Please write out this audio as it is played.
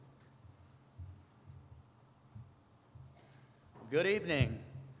Good evening.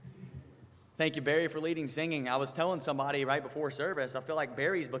 Thank you, Barry, for leading singing. I was telling somebody right before service, I feel like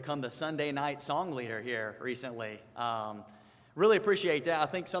Barry's become the Sunday night song leader here recently. Really appreciate that. I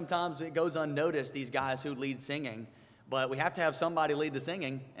think sometimes it goes unnoticed, these guys who lead singing, but we have to have somebody lead the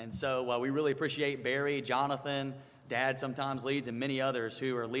singing. And so we really appreciate Barry, Jonathan, Dad sometimes leads, and many others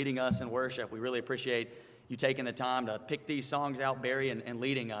who are leading us in worship. We really appreciate you taking the time to pick these songs out, Barry, and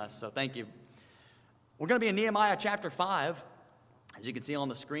leading us. So thank you. We're going to be in Nehemiah chapter 5. As you can see on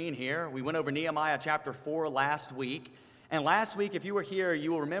the screen here, we went over Nehemiah chapter 4 last week. And last week, if you were here,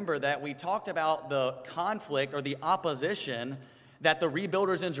 you will remember that we talked about the conflict or the opposition that the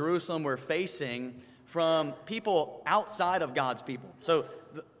rebuilders in Jerusalem were facing from people outside of God's people. So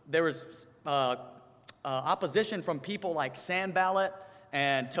there was opposition from people like Sanballat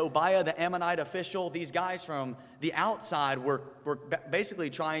and Tobiah, the Ammonite official. These guys from the outside were basically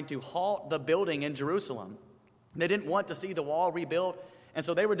trying to halt the building in Jerusalem. They didn't want to see the wall rebuilt, and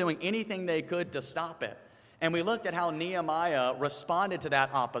so they were doing anything they could to stop it. And we looked at how Nehemiah responded to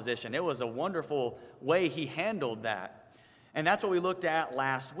that opposition. It was a wonderful way he handled that. And that's what we looked at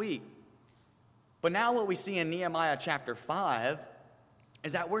last week. But now what we see in Nehemiah chapter 5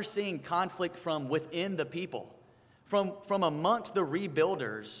 is that we're seeing conflict from within the people. From amongst the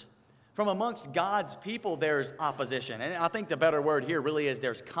rebuilders, from amongst God's people, there's opposition. And I think the better word here really is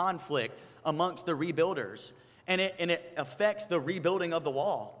there's conflict amongst the rebuilders. And it affects the rebuilding of the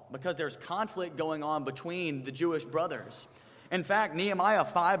wall because there's conflict going on between the Jewish brothers. In fact, Nehemiah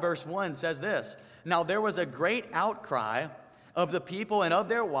 5 verse 1 says this: "Now there was a great outcry of the people and of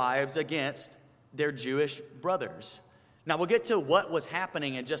their wives against their Jewish brothers." Now we'll get to what was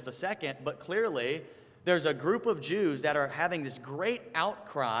happening in just a second, but clearly there's a group of Jews that are having this great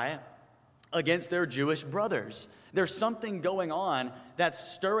outcry against their Jewish brothers. There's something going on that's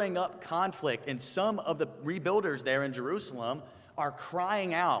stirring up conflict, and some of the rebuilders there in Jerusalem are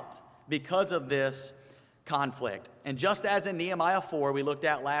crying out because of this conflict. And just as in Nehemiah 4 we looked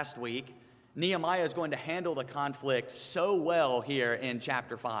at last week, Nehemiah is going to handle the conflict so well here in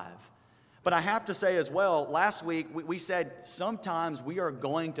chapter 5. But I have to say as well, last week we said sometimes we are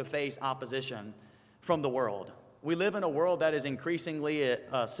going to face opposition from the world. We live in a world that is increasingly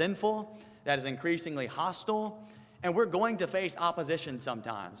sinful, that is increasingly hostile, and we're going to face opposition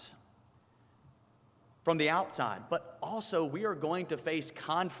sometimes from the outside. But also we are going to face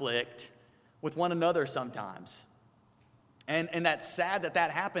conflict with one another sometimes. And that's sad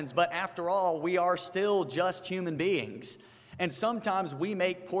that happens, but after all, we are still just human beings. And sometimes we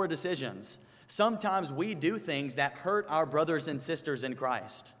make poor decisions. Sometimes we do things that hurt our brothers and sisters in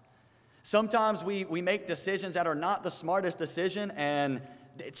Christ. Sometimes we make decisions that are not the smartest decision, and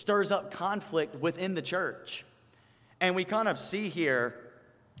it stirs up conflict within the church. And we kind of see here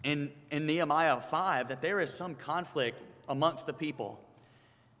in Nehemiah 5 that there is some conflict amongst the people.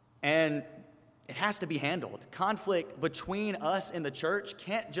 And it has to be handled. Conflict between us in the church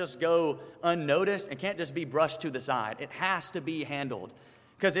can't just go unnoticed and can't just be brushed to the side. It has to be handled.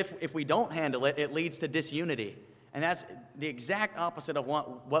 Because if we don't handle it, it leads to disunity. And that's the exact opposite of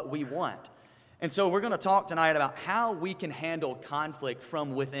what we want. And so we're going to talk tonight about how we can handle conflict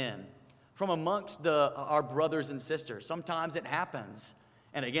from within, from amongst our brothers and sisters. Sometimes it happens.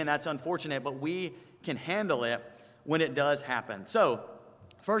 And again, that's unfortunate, but we can handle it when it does happen. So,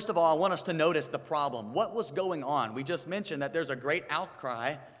 first of all, I want us to notice the problem. What was going on? We just mentioned that there's a great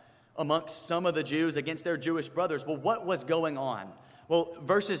outcry amongst some of the Jews against their Jewish brothers. Well, what was going on? Well,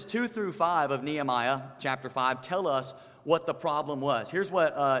 verses 2 through 5 of Nehemiah chapter 5 tell us what the problem was. Here's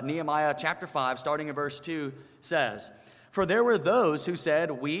what Nehemiah chapter 5, starting in verse 2, says. "For there were those who said,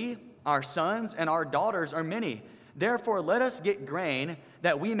 'We, our sons and our daughters are many. Therefore let us get grain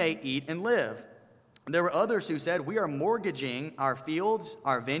that we may eat and live.' There were others who said, 'We are mortgaging our fields,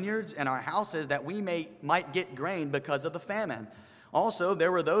 our vineyards, and our houses that we might get grain because of the famine.' Also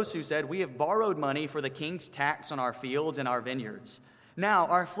there were those who said, 'We have borrowed money for the king's tax on our fields and our vineyards. Now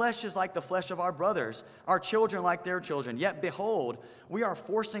our flesh is like the flesh of our brothers, our children like their children. Yet behold, we are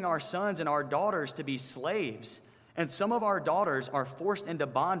forcing our sons and our daughters to be slaves. And some of our daughters are forced into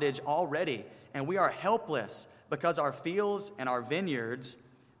bondage already, and we are helpless because our fields and our vineyards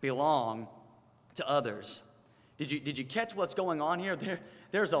belong to others.'" Did you catch what's going on here?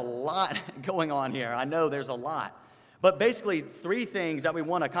 There's a lot going on here. I know there's a lot. But basically, three things that we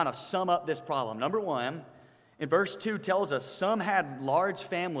want to kind of sum up this problem. Number one, in verse 2 tells us some had large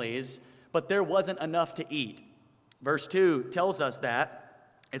families, but there wasn't enough to eat. Verse 2 tells us that.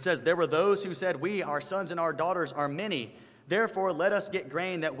 It says, "There were those who said, 'We, our sons and our daughters are many. Therefore, let us get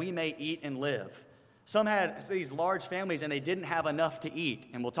grain that we may eat and live.'" Some had these large families and they didn't have enough to eat.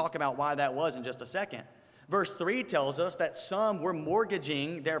 And we'll talk about why that was in just a second. Verse 3 tells us that some were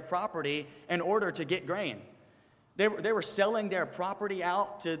mortgaging their property in order to get grain. They were selling their property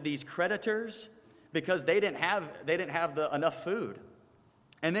out to these creditors because they didn't have enough food.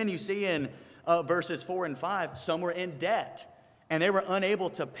 And then you see in verses 4 and 5, some were in debt, and they were unable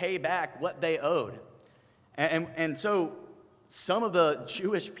to pay back what they owed. And so some of the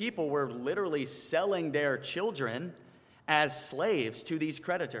Jewish people were literally selling their children as slaves to these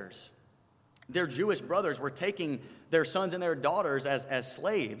creditors. Their Jewish brothers were taking their sons and their daughters as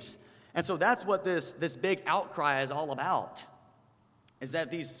slaves. And so that's what this big outcry is all about, is that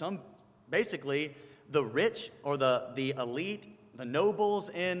basically the rich or the elite, the nobles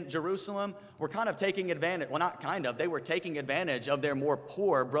in Jerusalem were kind of taking advantage, well, not kind of, they were taking advantage of their more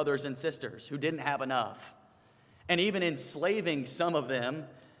poor brothers and sisters who didn't have enough, and even enslaving some of them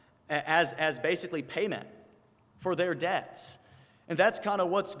as basically payment for their debts. And that's kind of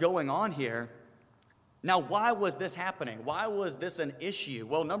what's going on here. Now, why was this happening? Why was this an issue?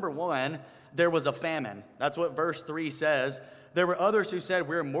 Well, number one, there was a famine. That's what verse 3 says. There were others who said,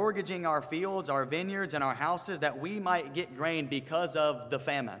 we're mortgaging our fields, our vineyards, and our houses that we might get grain because of the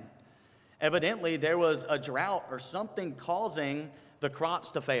famine. Evidently, there was a drought or something causing the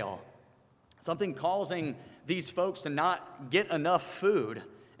crops to fail. Something causing these folks to not get enough food.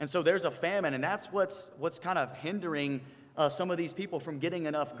 And so there's a famine, and that's what's kind of hindering some of these people from getting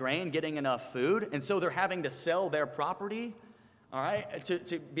enough grain, getting enough food. And so they're having to sell their property, all right,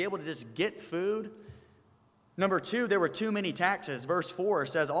 to be able to just get food. Number two, there were too many taxes. Verse 4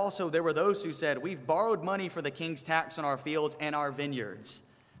 says, also there were those who said, we've borrowed money for the king's tax on our fields and our vineyards.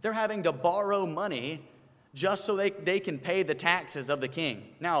 They're having to borrow money just so they can pay the taxes of the king.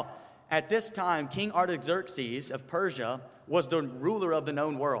 Now, at this time, King Artaxerxes of Persia was the ruler of the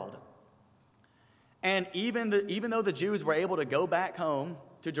known world. And even though the Jews were able to go back home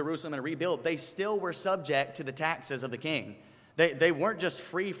to Jerusalem and rebuild, they still were subject to the taxes of the king. They weren't just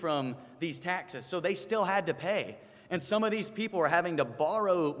free from these taxes, so they still had to pay. And some of these people were having to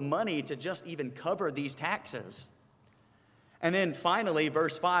borrow money to just even cover these taxes. And then finally,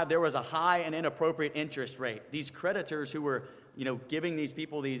 verse 5, there was a high and inappropriate interest rate. These creditors who were, giving these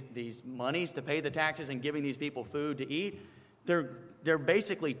people these monies to pay the taxes and giving these people food to eat, they're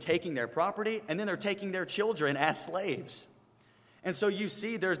basically taking their property, and then they're taking their children as slaves. And so you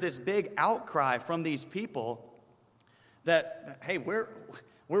see there's this big outcry from these people that, hey, we're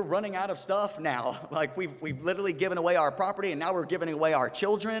running out of stuff now. Like we've literally given away our property, and now we're giving away our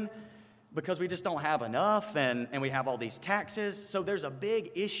children because we just don't have enough, and we have all these taxes. So there's a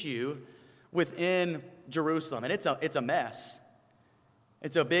big issue within Jerusalem, and it's a mess.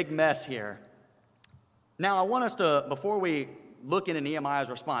 It's a big mess here. Now, I want us to, before we look into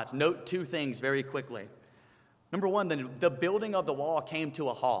Nehemiah's response, note two things very quickly. Number one, the building of the wall came to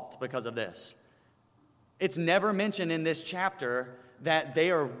a halt because of this. It's never mentioned in this chapter that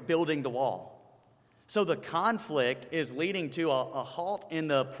they are building the wall. So the conflict is leading to a halt in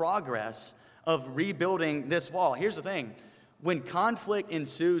the progress of rebuilding this wall. Here's the thing. When conflict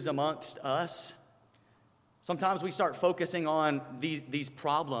ensues amongst us, sometimes we start focusing on these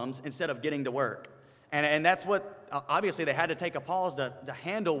problems instead of getting to work. And that's what, obviously, they had to take a pause to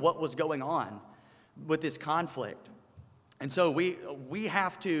handle what was going on with this conflict. And so we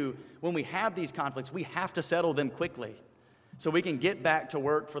have to, when we have these conflicts, we have to settle them quickly so we can get back to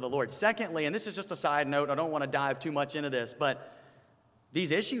work for the Lord. Secondly, and this is just a side note, I don't want to dive too much into this, but these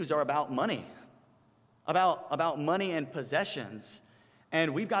issues are about money, about money and possessions.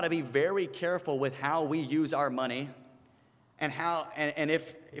 And we've got to be very careful with how we use our money and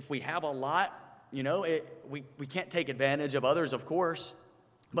if we have a lot, we can't take advantage of others, of course,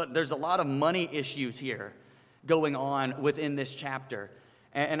 but there's a lot of money issues here going on within this chapter.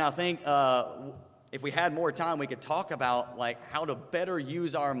 And I think if we had more time, we could talk about how to better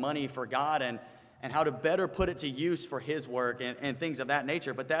use our money for God and how to better put it to use for His work and things of that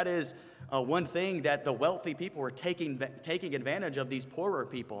nature. But that is one thing that the wealthy people were taking advantage of these poorer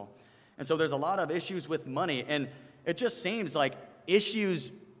people. And so there's a lot of issues with money. And it just seems like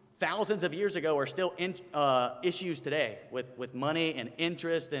issues thousands of years ago are still issues today with money and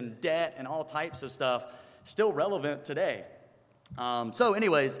interest and debt and all types of stuff still relevant today. So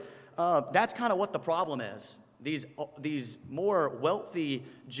anyways, that's kind of what the problem is. These more wealthy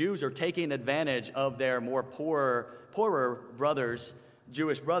Jews are taking advantage of their more poorer brothers,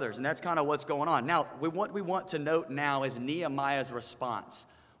 Jewish brothers, and that's kind of what's going on. Now, what we want to note now is Nehemiah's response.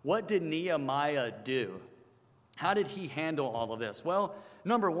 What did Nehemiah do? How did he handle all of this? Well,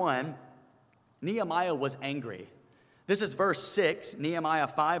 number one, Nehemiah was angry. This is verse 6, Nehemiah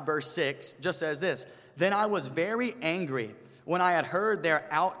 5, verse 6, just says this. Then I was very angry when I had heard their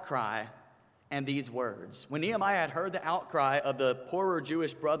outcry and these words. When Nehemiah had heard the outcry of the poorer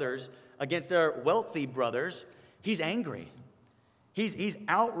Jewish brothers against their wealthy brothers, he's angry. He's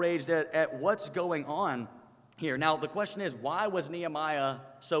outraged at what's going on here. Now, the question is, why was Nehemiah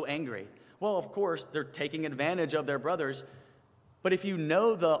so angry? Well, of course, they're taking advantage of their brothers. But if you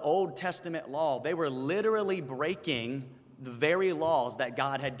know the Old Testament law, they were literally breaking the very laws that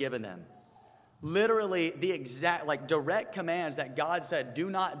God had given them. Literally, the exact, direct commands that God said,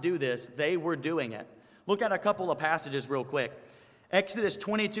 do not do this, they were doing it. Look at a couple of passages real quick. Exodus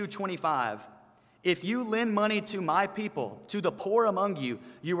 22:25. If you lend money to my people, to the poor among you,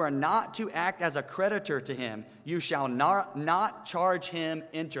 you are not to act as a creditor to him. You shall not charge him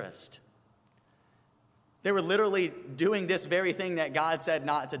interest. They were literally doing this very thing that God said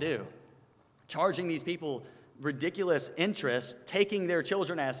not to do. Charging these people ridiculous interest, taking their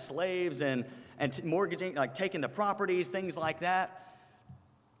children as slaves and mortgaging, taking the properties, things like that.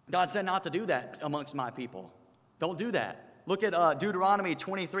 God said not to do that amongst my people. Don't do that. Look at Deuteronomy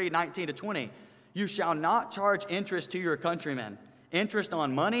 23:19-20. You shall not charge interest to your countrymen, interest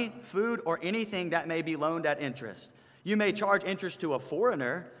on money, food, or anything that may be loaned at interest. You may charge interest to a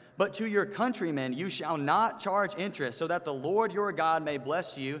foreigner, but to your countrymen you shall not charge interest, so that the Lord your God may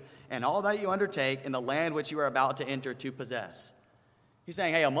bless you and all that you undertake in the land which you are about to enter to possess. He's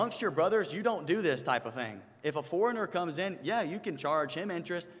saying, hey, amongst your brothers, you don't do this type of thing. If a foreigner comes in, yeah, you can charge him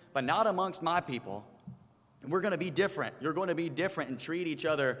interest, but not amongst my people. We're going to be different. You're going to be different and treat each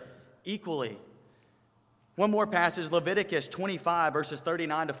other equally. One more passage, Leviticus 25, verses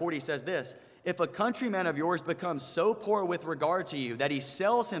 39-40 says this. If a countryman of yours becomes so poor with regard to you that he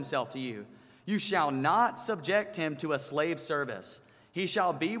sells himself to you, you shall not subject him to a slave service. He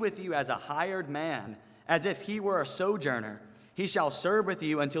shall be with you as a hired man, as if he were a sojourner. He shall serve with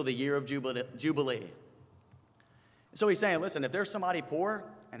you until the year of Jubilee. So he's saying, listen, if there's somebody poor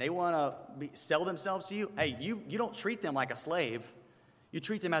and they want to sell themselves to you, hey, you don't treat them like a slave. You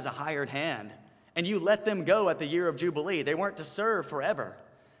treat them as a hired hand. And you let them go at the year of Jubilee. They weren't to serve forever.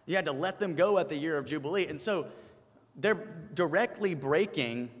 You had to let them go at the year of Jubilee. And so they're directly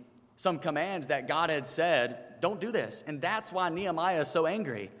breaking some commands that God had said, don't do this. And that's why Nehemiah is so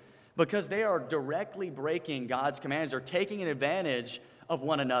angry. Because they are directly breaking God's commands. They're taking advantage of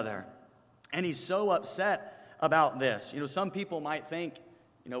one another. And he's so upset about this. Some people might think,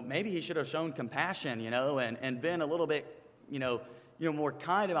 maybe he should have shown compassion, and been a little bit, more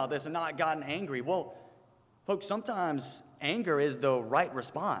kind about this and not gotten angry. Well, folks, sometimes anger is the right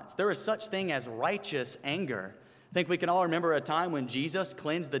response. There is such thing as righteous anger. I think we can all remember a time when Jesus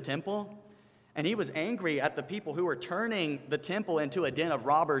cleansed the temple. And he was angry at the people who were turning the temple into a den of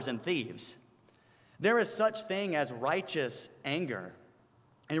robbers and thieves. There is such thing as righteous anger.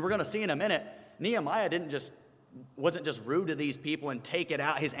 And we're going to see in a minute, Nehemiah wasn't just rude to these people and take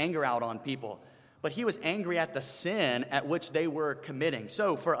his anger out on people. But he was angry at the sin at which they were committing.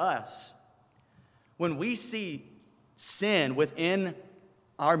 So for us, when we see sin within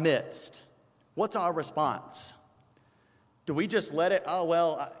our midst, what's our response? Do we just let it,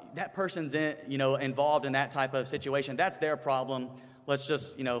 that person's involved in that type of situation. That's their problem. Let's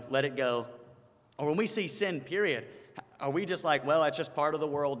just, let it go. Or when we see sin, period, are we just like, well, that's just part of the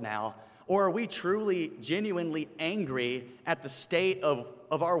world now? Or are we truly, genuinely angry at the state of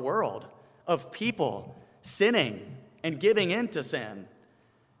our world, of people sinning and giving in to sin?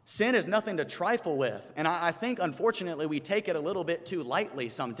 Sin is nothing to trifle with. And I think, unfortunately, we take it a little bit too lightly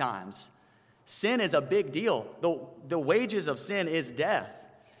sometimes. Sin is a big deal. The wages of sin is death.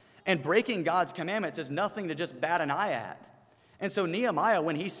 And breaking God's commandments is nothing to just bat an eye at. And so Nehemiah,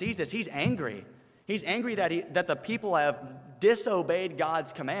 when he sees this, he's angry. He's angry that the people have disobeyed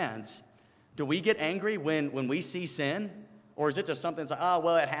God's commands. Do we get angry when we see sin? Or is it just something that's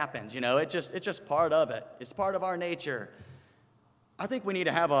like, it happens, it's just part of it. It's part of our nature. I think we need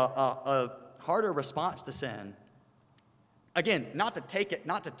to have a harder response to sin. Again, not to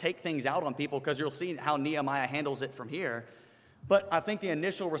take things out on people, because you'll see how Nehemiah handles it from here. But I think the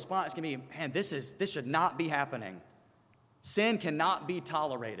initial response can be, man, this should not be happening. Sin cannot be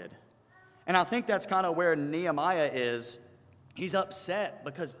tolerated. And I think that's kind of where Nehemiah is. He's upset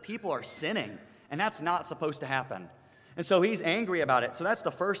because people are sinning, and that's not supposed to happen. And so he's angry about it. So that's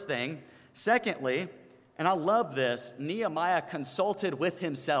the first thing. Secondly, and I love this, Nehemiah consulted with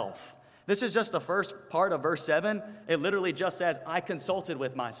himself. This is just the first part of verse 7. It literally just says, I consulted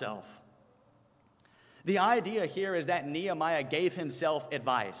with myself. The idea here is that Nehemiah gave himself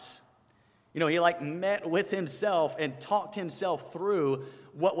advice. He met with himself and talked himself through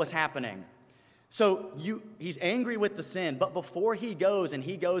what was happening. So he's angry with the sin, but before he goes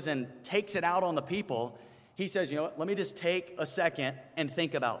and takes it out on the people, he says, let me just take a second and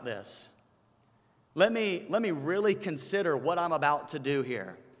think about this. Let me really consider what I'm about to do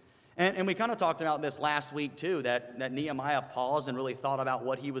here. And we kind of talked about this last week too, that Nehemiah paused and really thought about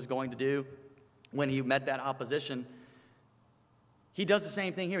what he was going to do when he met that opposition. He does the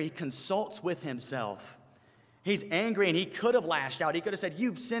same thing here. He consults with himself. He's angry and he could have lashed out. He could have said,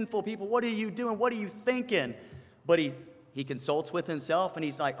 "You sinful people, what are you doing? What are you thinking?" But he consults with himself and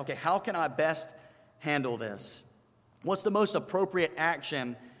he's like, okay, how can I best handle this? What's the most appropriate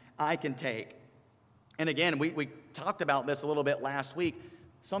action I can take? And again, we talked about this a little bit last week.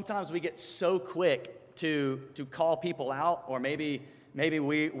 Sometimes we get so quick to call people out, or maybe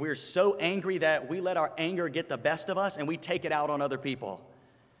we're so angry that we let our anger get the best of us and we take it out on other people.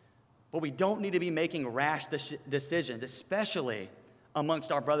 But we don't need to be making rash decisions, especially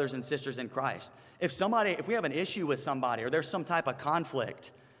amongst our brothers and sisters in Christ. If we have an issue with somebody or there's some type of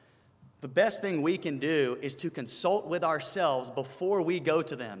conflict, the best thing we can do is to consult with ourselves before we go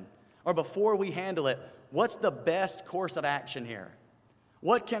to them or before we handle it. What's the best course of action here?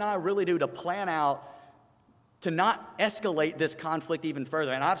 What can I really do to plan out to not escalate this conflict even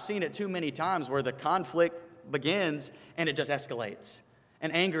further? And I've seen it too many times where the conflict begins and it just escalates.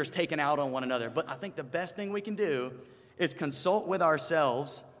 And anger is taken out on one another. But I think the best thing we can do is consult with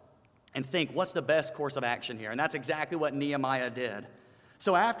ourselves and think, what's the best course of action here? And that's exactly what Nehemiah did.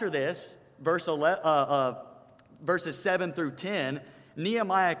 So after this, verses 7 through 10,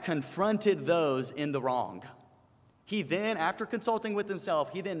 Nehemiah confronted those in the wrong. He then, after consulting with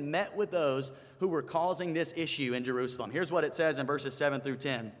himself, he then met with those who were causing this issue in Jerusalem. Here's what it says in verses 7 through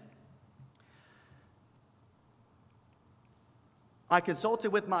 10. I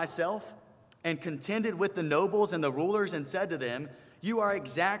consulted with myself and contended with the nobles and the rulers and said to them, "You are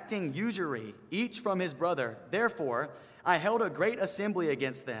exacting usury, each from his brother. Therefore, I held a great assembly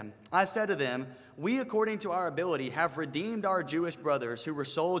against them. I said to them, we, according to our ability, have redeemed our Jewish brothers who were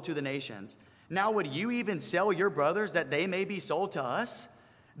sold to the nations. Now would you even sell your brothers that they may be sold to us?"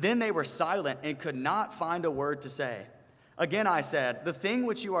 Then they were silent and could not find a word to say. Again I said, "The thing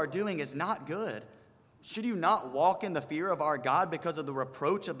which you are doing is not good. Should you not walk in the fear of our God because of the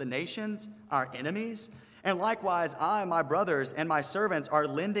reproach of the nations, our enemies? And likewise, I, my brothers, and my servants are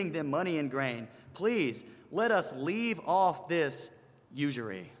lending them money and grain. Please, let us leave off this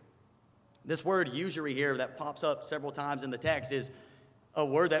usury." This word usury here that pops up several times in the text is a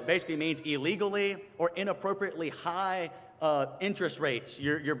word that basically means illegally or inappropriately high interest rates.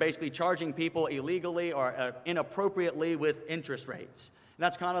 You're basically charging people illegally or inappropriately with interest rates. And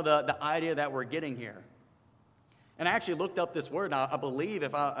that's kind of the idea that we're getting here. And I actually looked up this word, and I believe,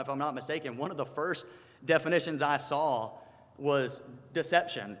 if I'm not mistaken, one of the first definitions I saw was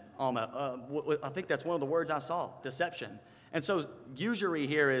deception. I think that's one of the words I saw, deception. And so usury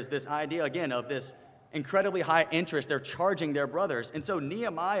here is this idea, again, of this incredibly high interest they're charging their brothers. And so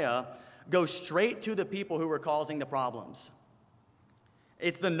Nehemiah goes straight to the people who were causing the problems.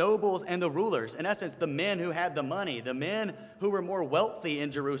 It's the nobles and the rulers, in essence, the men who had the money, the men who were more wealthy in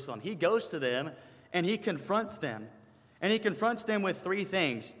Jerusalem. He goes to them and he confronts them. And he confronts them with three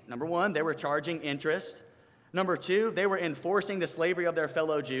things. Number one, they were charging interest. Number two, they were enforcing the slavery of their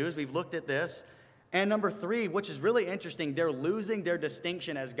fellow Jews. We've looked at this. And number three, which is really interesting, they're losing their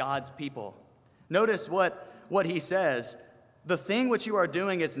distinction as God's people. Notice what he says. "The thing which you are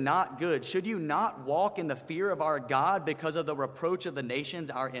doing is not good. Should you not walk in the fear of our God because of the reproach of the nations,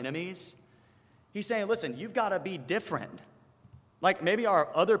 our enemies?" He's saying, listen, you've got to be different. Like maybe our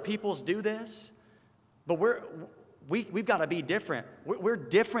other peoples do this, but we've got to be different. We're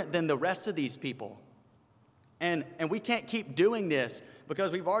different than the rest of these people. And we can't keep doing this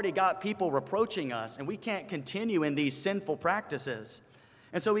because we've already got people reproaching us, and we can't continue in these sinful practices.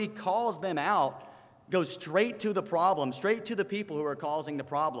 And so he calls them out, goes straight to the problem, straight to the people who are causing the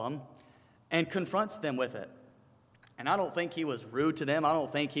problem, and confronts them with it. And I don't think he was rude to them. I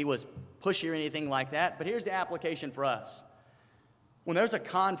don't think he was pushy or anything like that. But here's the application for us. When there's a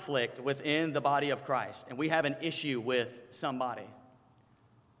conflict within the body of Christ and we have an issue with somebody,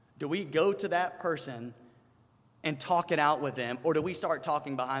 do we go to that person and talk it out with them, or do we start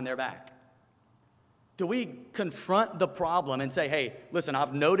talking behind their back? Do we confront the problem and say, "Hey, listen,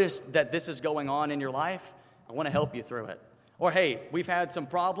 I've noticed that this is going on in your life. I want to help you through it." Or, "Hey, we've had some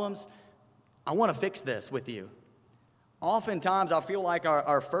problems. I want to fix this with you." Oftentimes, I feel like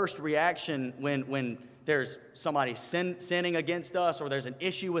our first reaction when there's somebody sinning against us or there's an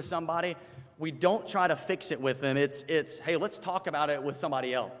issue with somebody, we don't try to fix it with them. It's "Hey, let's talk about it with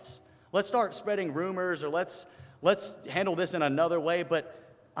somebody else. Let's start spreading rumors, or let's handle this in another way." But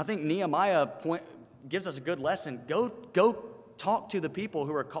I think Nehemiah gives us a good lesson. Go talk to the people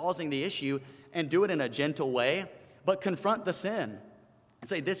who are causing the issue and do it in a gentle way, but confront the sin and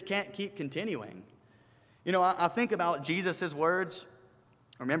say, this can't keep continuing. You know, I think about Jesus' words.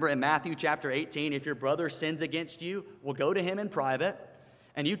 Remember in Matthew chapter 18, if your brother sins against you, well, go to him in private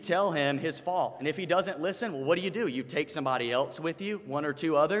and you tell him his fault. And if he doesn't listen, well, what do? You take somebody else with you, one or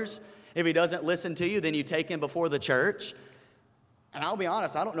two others. If he doesn't listen to you, then you take him before the church. And I'll be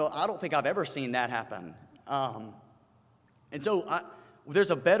honest, I don't think I've ever seen that happen. And so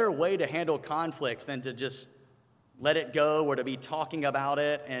there's a better way to handle conflicts than to just let it go or to be talking about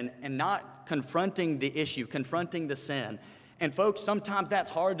it and not confronting the issue, confronting the sin. And folks, sometimes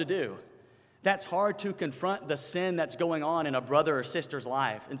that's hard to do. That's hard to confront the sin that's going on in a brother or sister's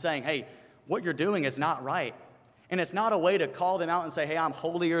life and saying, hey, what you're doing is not right. And it's not a way to call them out and say, hey, I'm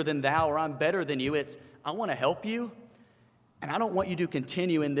holier than thou or I'm better than you. It's, I want to help you, and I don't want you to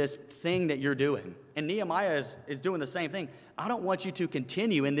continue in this thing that you're doing. And Nehemiah is doing the same thing. I don't want you to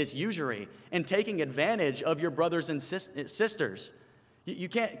continue in this usury and taking advantage of your brothers and sisters. You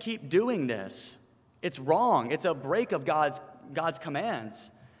can't keep doing this. It's wrong. It's a break of God's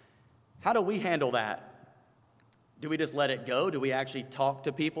commands. How do we handle that? Do we just let it go? Do we actually talk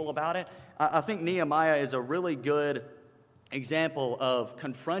to people about it? I think Nehemiah is a really good example of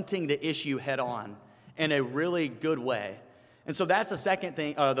confronting the issue head on in a really good way. And so that's the second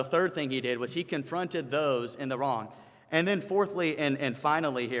thing. The third thing he did was he confronted those in the wrong. And then fourthly and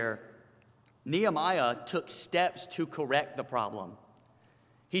finally here, Nehemiah took steps to correct the problem.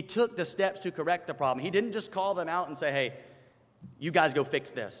 He took the steps to correct the problem. He didn't just call them out and say, hey, you guys go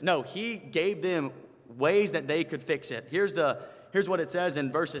fix this. No, he gave them ways that they could fix it. Here's what it says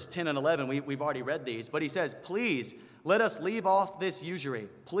in verses 10 and 11. We've already read these. But he says, please let us leave off this usury.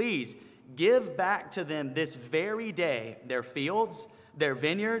 Please give back to them this very day their fields, their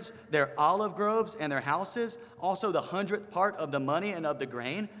vineyards, their olive groves, and their houses, also the 100th part of the money and of the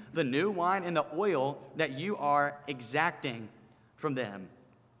grain, the new wine and the oil that you are exacting from them.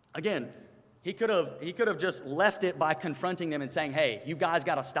 Again, he could have just left it by confronting them and saying, hey, you guys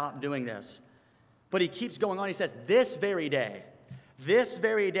got to stop doing this. But he keeps going on. He says, this very day,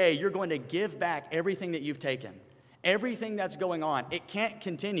 you're going to give back everything that you've taken, everything that's going on. It can't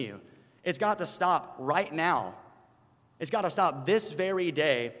continue. It's got to stop right now. It's got to stop this very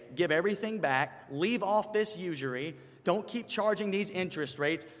day. Give everything back. Leave off this usury. Don't keep charging these interest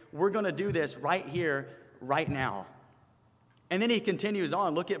rates. We're going to do this right here, right now. And then he continues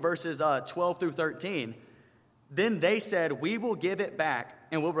on. Look at verses 12 through 13. Then they said, we will give it back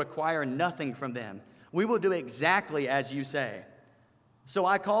and will require nothing from them. We will do exactly as you say. So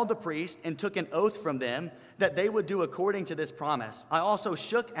I called the priest and took an oath from them that they would do according to this promise. I also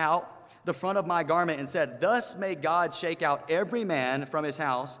shook out the front of my garment and said, thus may God shake out every man from his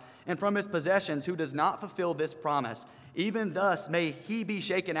house and from his possessions who does not fulfill this promise. Even thus may he be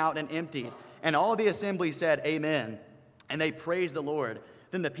shaken out and emptied. And all the assembly said, amen. And they praised the Lord.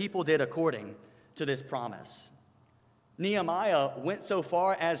 Then the people did according to this promise. Nehemiah went so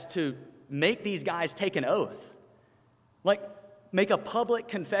far as to make these guys take an oath. Like, make a public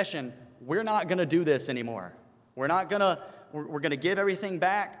confession. We're not going to do this anymore. We're going to give everything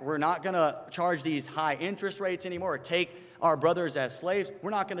back. We're not going to charge these high interest rates anymore or take our brothers as slaves.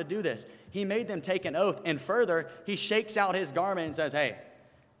 We're not going to do this. He made them take an oath. And further, he shakes out his garment and says, hey,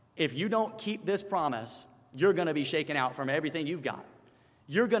 if you don't keep this promise, you're going to be shaken out from everything you've got.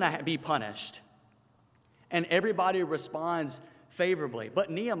 You're going to be punished. And everybody responds favorably. But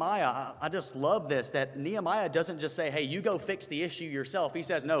Nehemiah, I just love this, that Nehemiah doesn't just say, hey, you go fix the issue yourself. He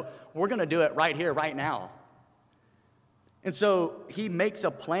says, no, we're going to do it right here, right now. And so he makes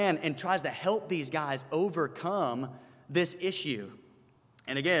a plan and tries to help these guys overcome this issue.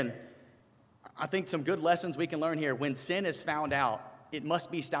 And again, I think some good lessons we can learn here. When sin is found out, it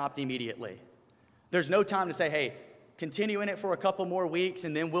must be stopped immediately. There's no time to say, hey, continue in it for a couple more weeks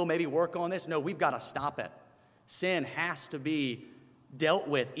and then we'll maybe work on this. No, we've got to stop it. Sin has to be dealt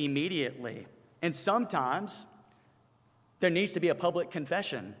with immediately. And sometimes there needs to be a public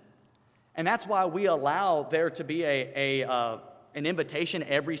confession. And that's why we allow there to be an invitation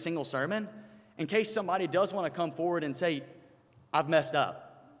every single sermon in case somebody does want to come forward and say, I've messed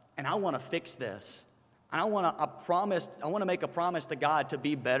up and I want to fix this. And I want to make a promise to God to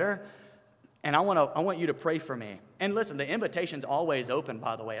be better. And I want you to pray for me. And listen, the invitation's always open,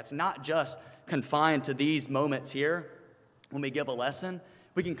 by the way. It's not just confined to these moments here when we give a lesson.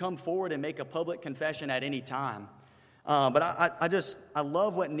 We can come forward and make a public confession at any time. But I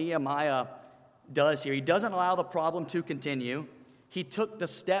love what Nehemiah does here. He doesn't allow the problem to continue. He took the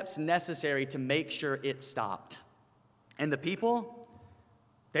steps necessary to make sure it stopped. And the people,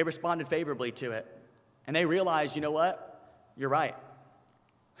 they responded favorably to it. And they realized, you know what? You're right.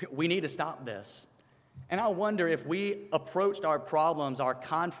 We need to stop this. And I wonder if we approached our problems, our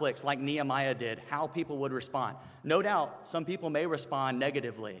conflicts like Nehemiah did, how people would respond. No doubt, some people may respond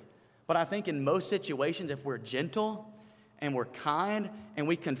negatively. But I think in most situations, if we're gentle and we're kind and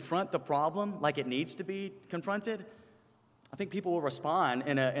we confront the problem like it needs to be confronted, I think people will respond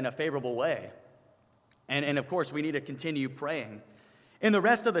in a favorable way. And of course, we need to continue praying. In the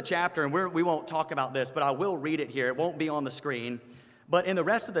rest of the chapter, and we won't talk about this, but I will read it here. It won't be on the screen. But in the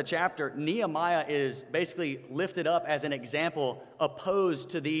rest of the chapter, Nehemiah is basically lifted up as an example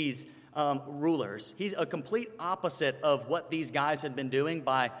opposed to these rulers. He's a complete opposite of what these guys had been doing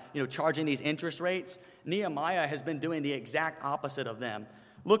by charging these interest rates. Nehemiah has been doing the exact opposite of them.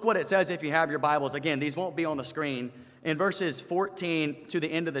 Look what it says if you have your Bibles. Again, these won't be on the screen. In verses 14 to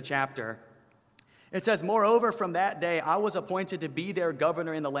the end of the chapter, it says, "Moreover, from that day I was appointed to be their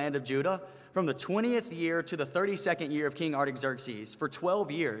governor in the land of Judah, from the 20th year to the 32nd year of King Artaxerxes, for 12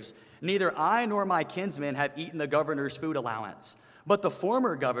 years. Neither I nor my kinsmen have eaten the governor's food allowance. But the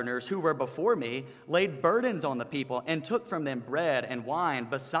former governors who were before me laid burdens on the people and took from them bread and wine,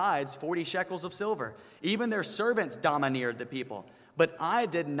 besides 40 shekels of silver. Even their servants domineered the people. But I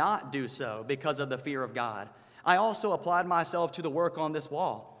did not do so because of the fear of God. I also applied myself to the work on this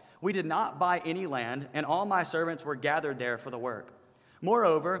wall. We did not buy any land, and all my servants were gathered there for the work.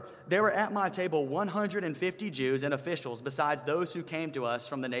 Moreover, there were at my table 150 Jews and officials, besides those who came to us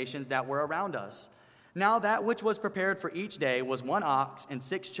from the nations that were around us. Now that which was prepared for each day was 1 ox and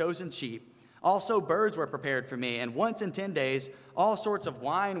 6 chosen sheep. Also birds were prepared for me, and once in 10 days all sorts of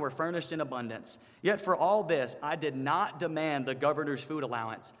wine were furnished in abundance. Yet for all this I did not demand the governor's food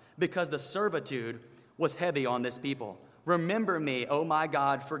allowance, because the servitude was heavy on this people. Remember me, O my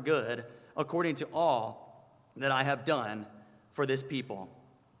God, for good, according to all that I have done for this people."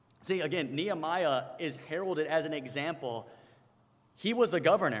 See, again, Nehemiah is heralded as an example. He was the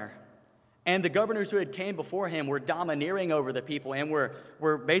governor, and the governors who had came before him were domineering over the people and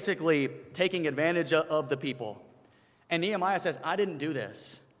were basically taking advantage of the people. And Nehemiah says, I didn't do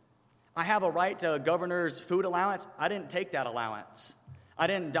this. I have a right to a governor's food allowance. I didn't take that allowance. I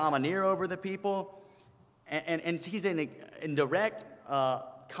didn't domineer over the people. And he's in direct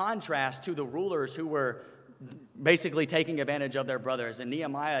contrast to the rulers who were basically taking advantage of their brothers. And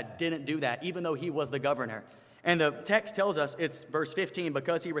Nehemiah didn't do that, even though he was the governor. And the text tells us, it's verse 15,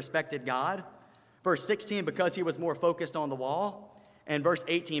 because he respected God. Verse 16, because he was more focused on the wall. And verse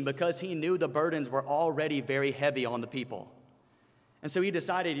 18, because he knew the burdens were already very heavy on the people. And so he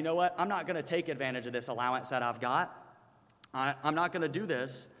decided, you know what, I'm not going to take advantage of this allowance that I've got. I'm not going to do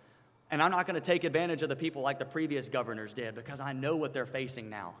this. And I'm not going to take advantage of the people like the previous governors did, because I know what they're facing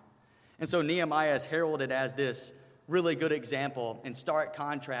now. And so Nehemiah is heralded as this really good example in stark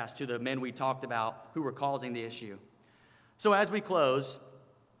contrast to the men we talked about who were causing the issue. So as we close,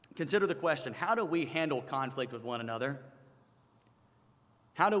 consider the question, how do we handle conflict with one another?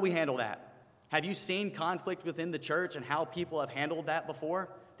 How do we handle that? Have you seen conflict within the church and how people have handled that before?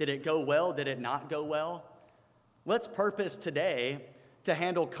 Did it go well? Did it not go well? Let's purpose today to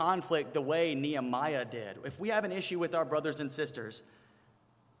handle conflict the way Nehemiah did. If we have an issue with our brothers and sisters,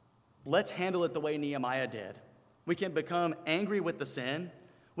 let's handle it the way Nehemiah did. We can become angry with the sin.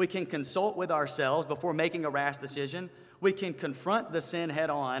 We can consult with ourselves before making a rash decision. We can confront the sin head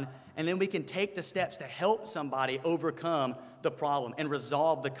on, and then we can take the steps to help somebody overcome the problem and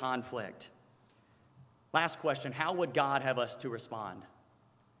resolve the conflict. Last question, how would God have us to respond?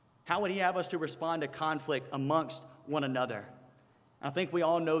 How would he have us to respond to conflict amongst one another? I think we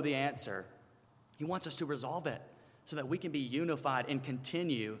all know the answer. He wants us to resolve it so that we can be unified and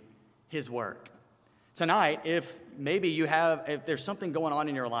continue his work. Tonight, if there's something going on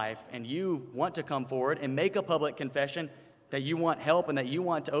in your life and you want to come forward and make a public confession that you want help and that you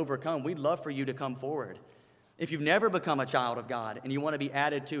want to overcome, we'd love for you to come forward. If you've never become a child of God and you want to be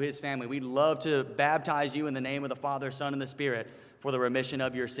added to his family, we'd love to baptize you in the name of the Father, Son, and the Spirit for the remission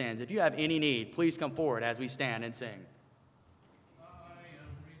of your sins. If you have any need, please come forward as we stand and sing.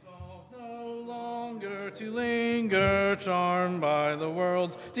 To linger, charmed by the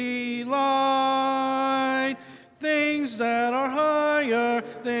world's delight. Things that are higher,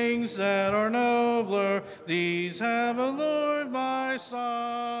 things that are nobler, these have allured my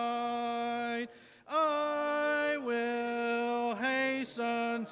sight.